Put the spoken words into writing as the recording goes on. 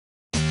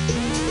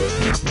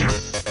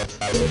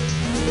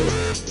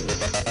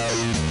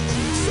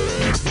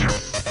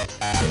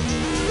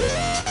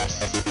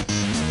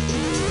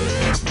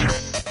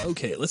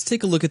Okay, let's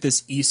take a look at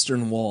this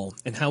eastern wall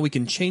and how we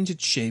can change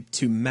its shape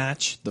to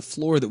match the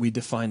floor that we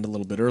defined a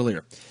little bit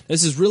earlier.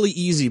 This is really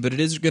easy, but it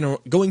is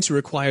going to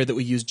require that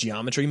we use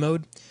geometry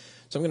mode.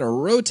 So I'm going to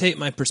rotate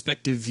my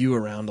perspective view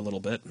around a little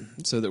bit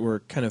so that we're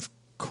kind of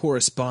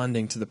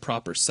corresponding to the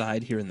proper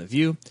side here in the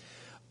view.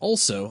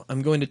 Also,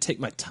 I'm going to take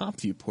my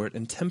top viewport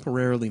and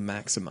temporarily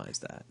maximize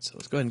that. So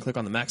let's go ahead and click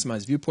on the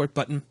Maximize Viewport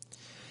button.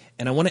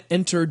 And I want to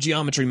enter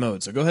geometry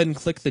mode. So go ahead and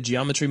click the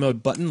geometry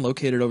mode button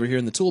located over here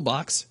in the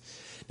toolbox.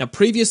 Now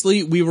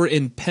previously we were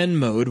in pen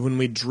mode when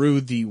we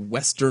drew the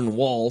western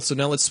wall, so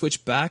now let's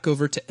switch back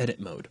over to edit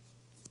mode.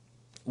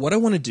 What I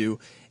want to do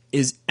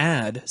is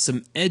add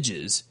some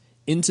edges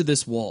into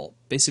this wall,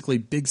 basically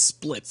big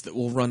splits that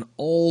will run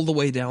all the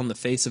way down the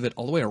face of it,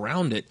 all the way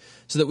around it,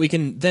 so that we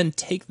can then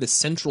take the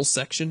central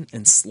section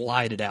and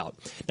slide it out.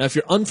 Now if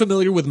you're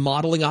unfamiliar with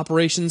modeling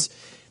operations,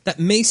 that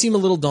may seem a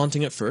little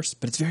daunting at first,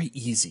 but it's very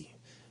easy.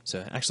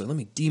 So actually let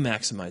me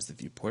demaximize the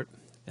viewport,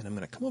 and I'm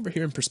going to come over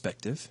here in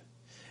perspective.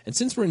 And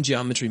since we're in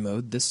geometry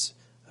mode, this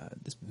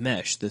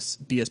mesh, this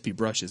BSP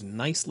brush is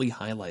nicely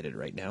highlighted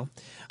right now.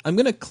 I'm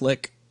going to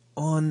click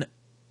on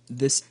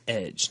this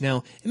edge.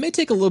 Now, it may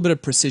take a little bit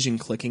of precision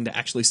clicking to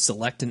actually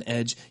select an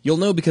edge. You'll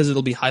know because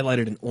it'll be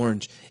highlighted in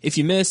orange. If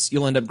you miss,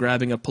 you'll end up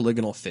grabbing a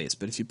polygonal face.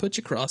 But if you put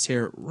your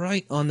crosshair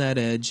right on that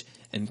edge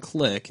and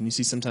click, and you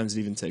see sometimes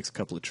it even takes a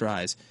couple of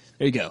tries,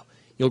 there you go.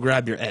 You'll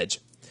grab your edge.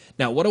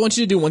 Now, what I want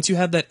you to do once you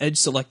have that edge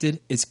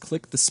selected is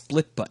click the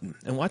split button,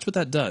 and watch what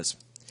that does.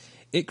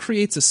 It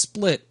creates a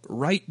split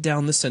right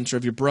down the center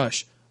of your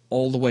brush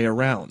all the way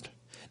around.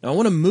 Now I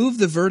want to move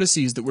the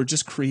vertices that were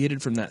just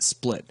created from that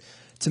split.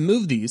 To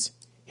move these,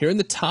 here in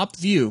the top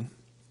view,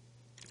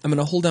 I'm going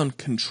to hold down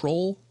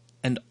Control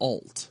and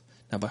Alt.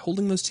 Now by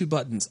holding those two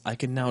buttons, I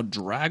can now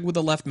drag with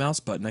the left mouse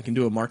button. I can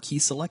do a Marquee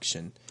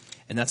Selection,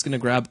 and that's going to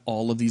grab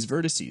all of these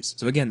vertices.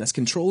 So again, that's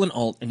Control and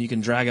Alt, and you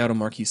can drag out a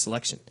Marquee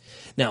Selection.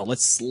 Now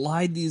let's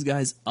slide these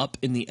guys up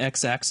in the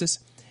X-axis,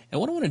 and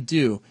what I want to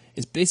do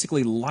is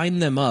basically line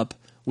them up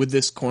with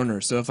this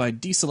corner. So if I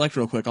deselect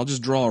real quick, I'll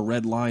just draw a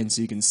red line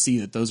so you can see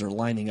that those are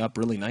lining up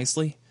really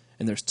nicely,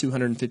 and there's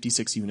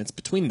 256 units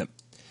between them.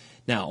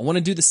 Now, I want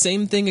to do the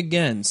same thing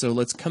again, so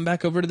let's come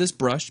back over to this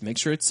brush, make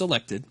sure it's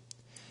selected.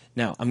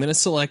 Now, I'm going to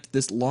select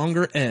this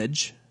longer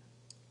edge,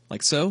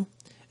 like so,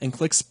 and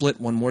click split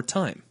one more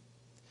time.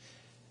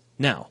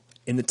 Now,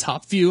 in the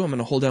top view, I'm going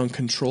to hold down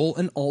Control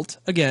and Alt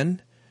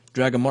again,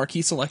 drag a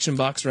Marquee Selection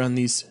box around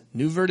these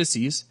new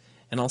vertices,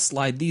 and I'll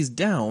slide these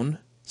down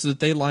so that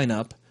they line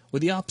up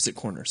with the opposite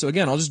corner. So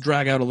again, I'll just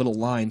drag out a little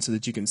line so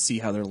that you can see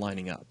how they're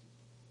lining up.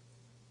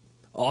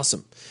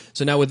 Awesome.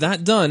 So now with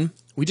that done,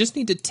 we just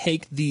need to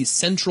take the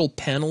central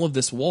panel of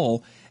this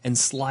wall and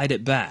slide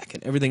it back,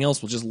 and everything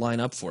else will just line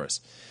up for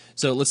us.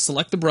 So let's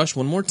select the brush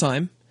one more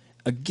time.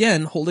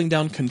 Again, holding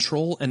down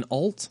Control and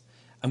Alt,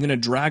 I'm going to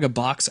drag a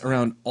box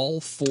around all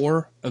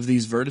four of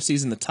these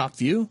vertices in the top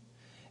view,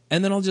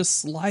 and then I'll just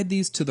slide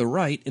these to the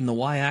right in the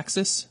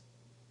Y-axis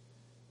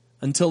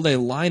until they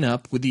line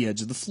up with the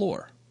edge of the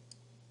floor.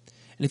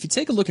 And if you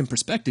take a look in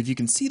perspective, you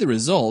can see the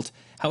result.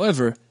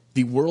 However,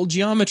 the world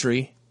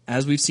geometry,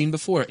 as we've seen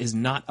before, is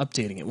not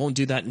updating. It won't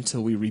do that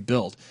until we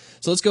rebuild.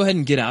 So let's go ahead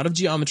and get out of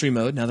geometry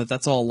mode now that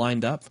that's all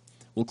lined up.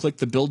 We'll click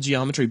the Build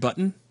Geometry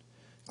button,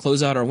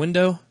 close out our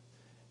window,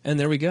 and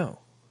there we go.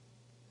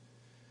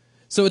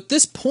 So at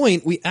this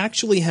point, we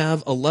actually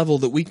have a level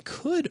that we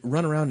could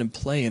run around and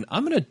play in.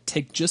 I'm going to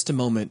take just a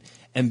moment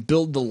and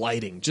build the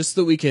lighting just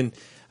so we can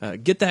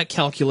get that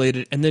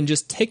calculated, and then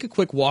just take a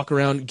quick walk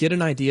around, get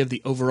an idea of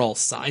the overall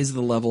size of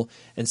the level,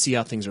 and see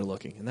how things are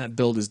looking. And that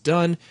build is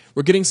done.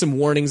 We're getting some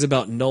warnings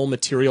about null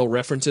material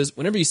references.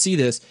 Whenever you see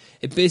this,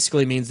 it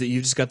basically means that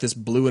you've just got this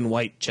blue and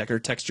white checker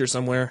texture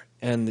somewhere,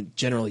 and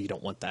generally you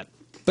don't want that.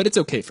 But it's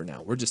okay for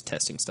now. We're just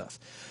testing stuff.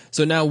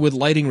 So now with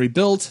lighting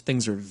rebuilt,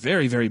 things are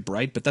very, very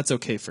bright, but that's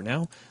okay for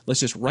now.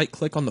 Let's just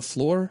right-click on the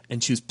floor and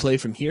choose Play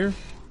from here.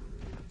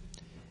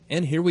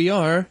 And here we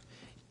are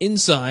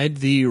inside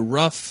the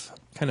rough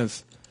kind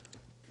of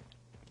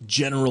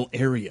general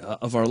area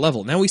of our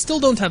level. Now we still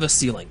don't have a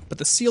ceiling, but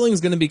the ceiling is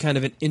going to be kind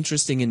of an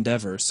interesting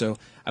endeavor, so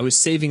I was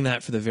saving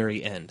that for the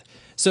very end.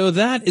 So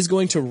that is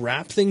going to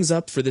wrap things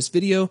up for this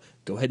video.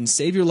 Go ahead and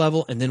save your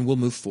level, and then we'll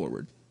move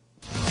forward.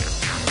 We'll be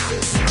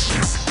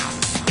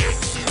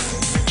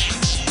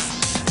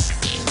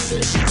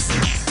right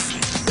back.